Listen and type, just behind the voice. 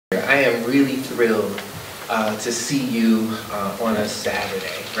I am really thrilled to see you on a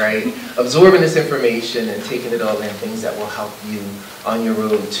Saturday, right? Absorbing this information and taking it all in, things that will help you on your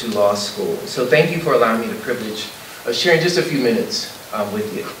road to law school. So thank you for allowing me the privilege of sharing just a few minutes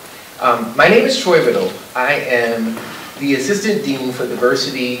with you. My name is Troy Riddle. I am the Assistant Dean for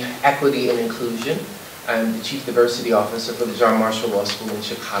Diversity, Equity, and Inclusion. I'm the Chief Diversity Officer for the John Marshall Law School in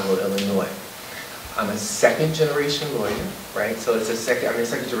Chicago, Illinois. I'm a second-generation lawyer, right? So it's I'm a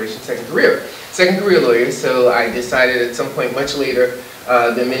second-generation, second career lawyer. So I decided at some point much later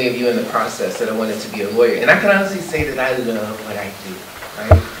than many of you in the process that I wanted to be a lawyer. And I can honestly say that I love what I do,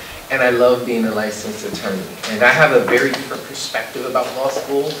 right? And I love being a licensed attorney. And I have a very different perspective about law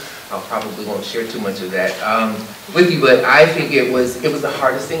school. I probably won't share too much of that with you, but I think it was the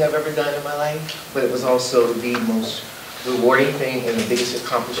hardest thing I've ever done in my life, but it was also the most rewarding thing and the biggest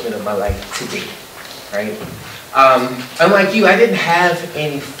accomplishment of my life to date. Right? Unlike you, I didn't have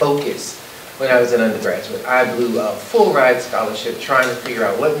any focus when I was an undergraduate. I blew a full ride scholarship trying to figure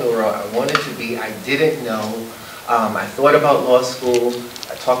out what in the world I wanted to be. I didn't know. I thought about law school.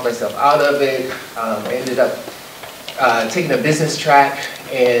 I talked myself out of it. I ended up taking a business track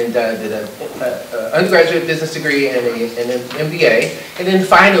and did an undergraduate business degree and an MBA. And then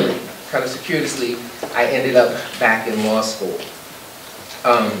finally, kind of circuitously, I ended up back in law school.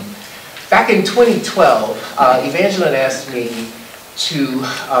 Back in 2012, Evangeline asked me to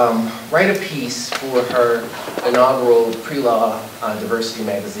write a piece for her inaugural pre-law diversity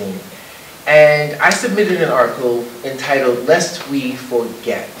magazine. And I submitted an article entitled, "Lest We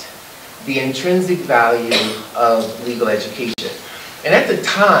Forget, the Intrinsic Value of Legal Education." And at the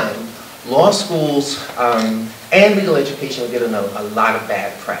time, law schools and legal education were getting a lot of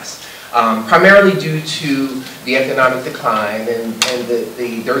bad press. Primarily due to the economic decline and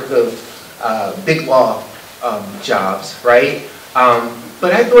the dearth of big law jobs, right?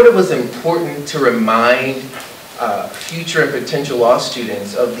 But I thought it was important to remind future and potential law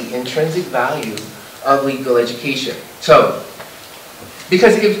students of the intrinsic value of legal education. So,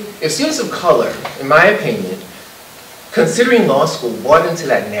 because if students of color, in my opinion, considering law school bought into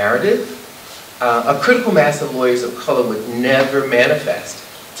that narrative, a critical mass of lawyers of color would never manifest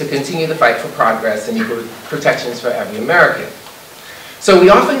to continue the fight for progress and equal protections for every American. So we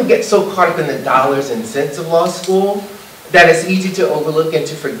often get so caught up in the dollars and cents of law school that it's easy to overlook and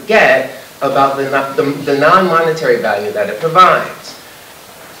to forget about the non-monetary value that it provides.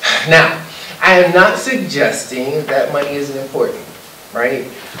 Now, I am not suggesting that money isn't important, right?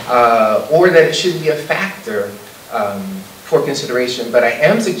 Or that it shouldn't be a factor for consideration, but I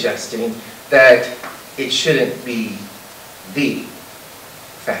am suggesting that it shouldn't be the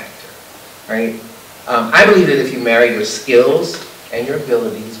factor, right? I believe that if you marry your skills and your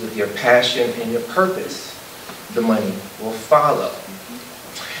abilities with your passion and your purpose, the money will follow.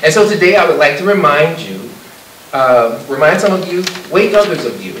 And so today I would like to remind some of you, wake others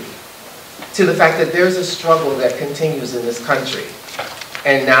of you, to the fact that there's a struggle that continues in this country.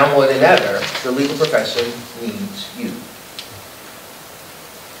 And now more than ever, the legal profession needs you.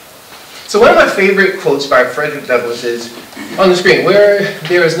 So one of my favorite quotes by Frederick Douglass is on the screen: "Where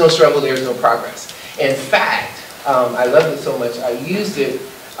there is no struggle, there is no progress." In fact, I love it so much, I used it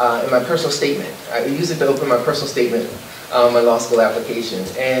in my personal statement. I used it to open my personal statement, my law school application.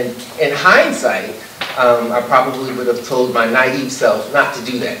 And in hindsight, I probably would have told my naive self not to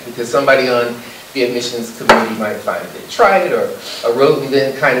do that, because somebody on the admissions committee might find it trite or wrote and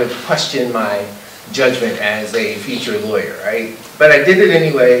then kind of question my judgment as a future lawyer, right? But I did it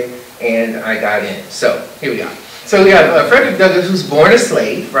anyway, and I got in. So here we are. So we have Frederick Douglass, who's born a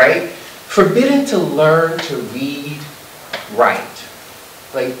slave, right? Forbidden to learn to read, write.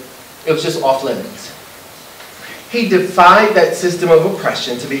 Like, it was just off limits. He defied that system of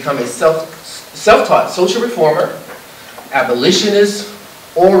oppression to become a self-taught social reformer, abolitionist,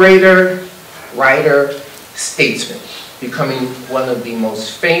 orator, writer, statesman, becoming one of the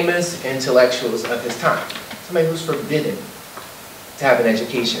most famous intellectuals of his time. Somebody who's forbidden to have an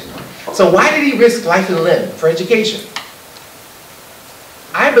education. So why did he risk life and limb for education?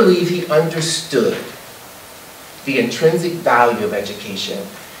 I believe he understood the intrinsic value of education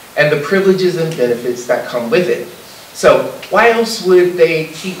and the privileges and benefits that come with it. So why else would they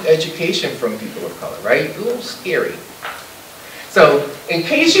keep education from people of color, right? A little scary. So in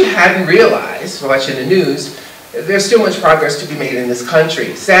case you hadn't realized, watching the news, there's still much progress to be made in this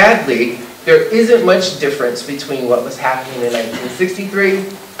country. Sadly, there isn't much difference between what was happening in 1963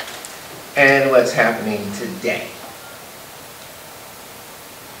 and what's happening today.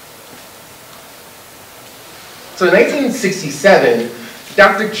 So in 1967,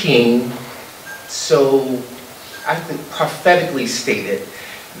 Dr. King, so I think prophetically stated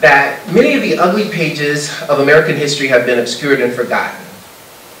that many of the ugly pages of American history have been obscured and forgotten.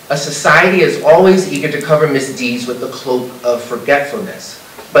 A society is always eager to cover misdeeds with the cloak of forgetfulness,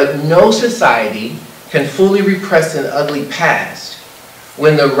 but no society can fully repress an ugly past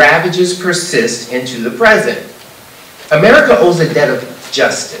when the ravages persist into the present. America owes a debt of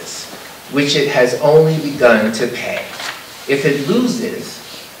justice, which it has only begun to pay. If it loses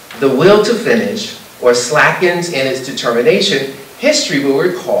the will to finish or slackens in its determination, history will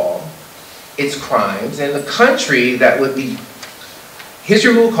recall its crimes, and the country that would be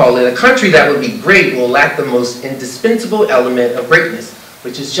great will lack the most indispensable element of greatness,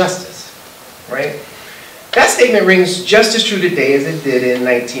 which is justice, right? That statement rings just as true today as it did in the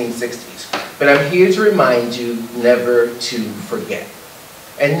 1960s. But I'm here to remind you never to forget,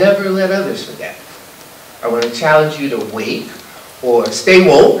 and never let others forget. I want to challenge you to wake, or stay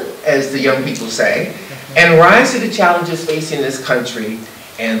woke, as the young people say, and rise to the challenges facing this country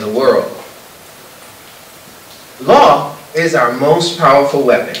and the world. Law is our most powerful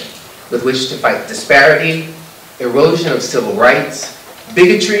weapon with which to fight disparity, erosion of civil rights,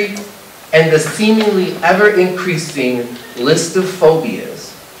 bigotry, and the seemingly ever-increasing list of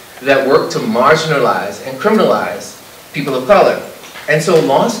phobias that work to marginalize and criminalize people of color. And so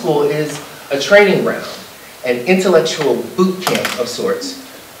law school is a training ground, an intellectual boot camp of sorts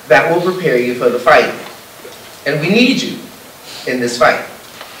that will prepare you for the fight. And we need you in this fight.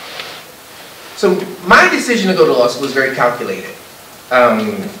 So my decision to go to law school was very calculated.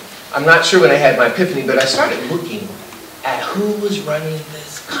 I'm not sure when I had my epiphany, but I started looking at who was running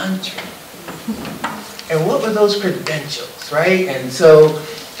this country. And what were those credentials, right? And so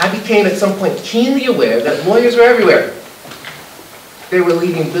I became at some point keenly aware that lawyers were everywhere. They were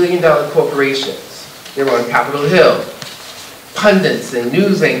leading billion-dollar corporations. They were on Capitol Hill, pundits and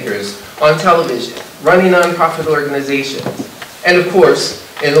news anchors on television, running nonprofit organizations, and of course,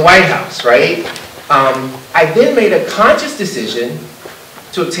 in the White House, right? I then made a conscious decision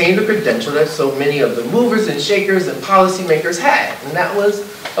to obtain the credential that so many of the movers and shakers and policymakers had, and that was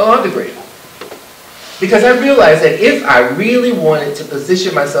a law degree. Because I realized that if I really wanted to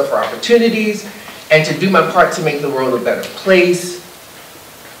position myself for opportunities and to do my part to make the world a better place,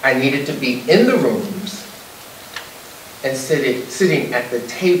 I needed to be in the rooms and sitting at the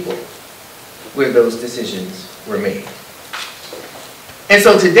table where those decisions were made. And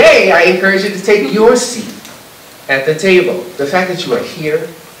so today, I encourage you to take your seat at the table. The fact that you are here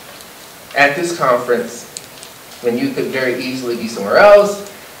at this conference when you could very easily be somewhere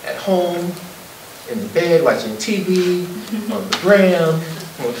else, at home, in the bed, watching TV, on the gram,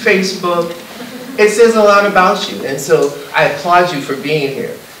 on Facebook, it says a lot about you. And so I applaud you for being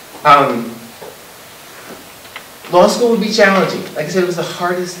here. Law school would be challenging. Like I said, it was the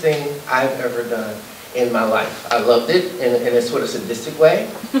hardest thing I've ever done in my life. I loved it in a sort of sadistic way,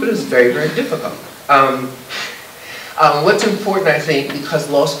 but it was very, very difficult. What's important, I think, because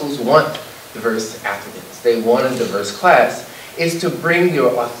law schools want diverse applicants, they want a diverse class, is to bring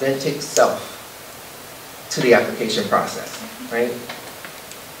your authentic self to the application process, right?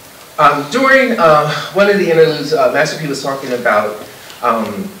 During one of the interludes, Master P was talking about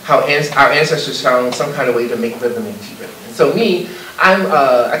how our ancestors found some kind of way to make rhythm and keep rhythm. And so me,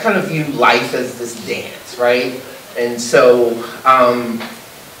 I kind of view life as this dance, right? And so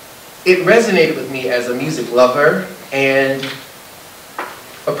it resonated with me as a music lover and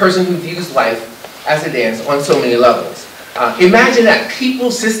a person who views life as a dance on so many levels. Imagine that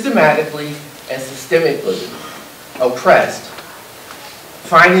people systematically and systemically oppressed,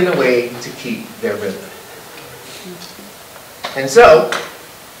 finding a way to keep their rhythm. And so,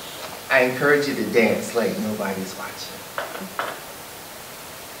 I encourage you to dance like nobody's watching.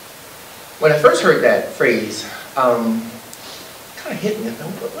 When I first heard that phrase, it kind of hit me. I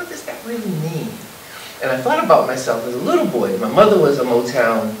thought, what does that really mean? And I thought about myself as a little boy. My mother was a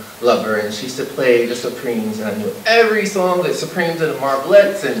Motown lover, and she used to play the Supremes, and I knew every song, the Supremes and the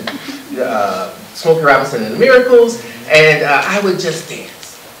Marvelettes, and Smokey Robinson and the Miracles, and I would just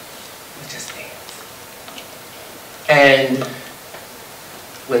dance. And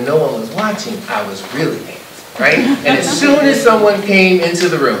when no one was watching, I was really dancing, right? And as soon as someone came into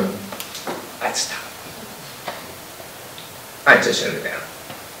the room, I'd stop. I'd just shut it down.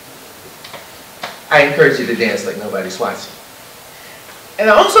 I encourage you to dance like nobody's watching. And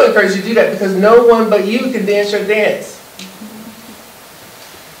I also encourage you to do that because no one but you can dance your dance.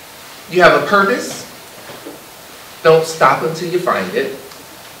 You have a purpose. Don't stop until you find it.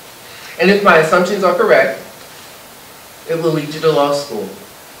 And if my assumptions are correct, it will lead you to law school.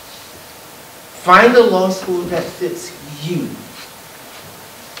 Find a law school that fits you,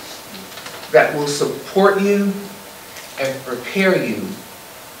 that will support you and prepare you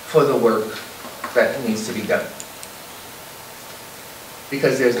for the work that needs to be done.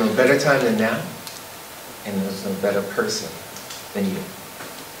 Because there's no better time than now, and there's no better person than you.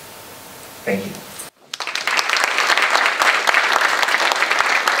 Thank you.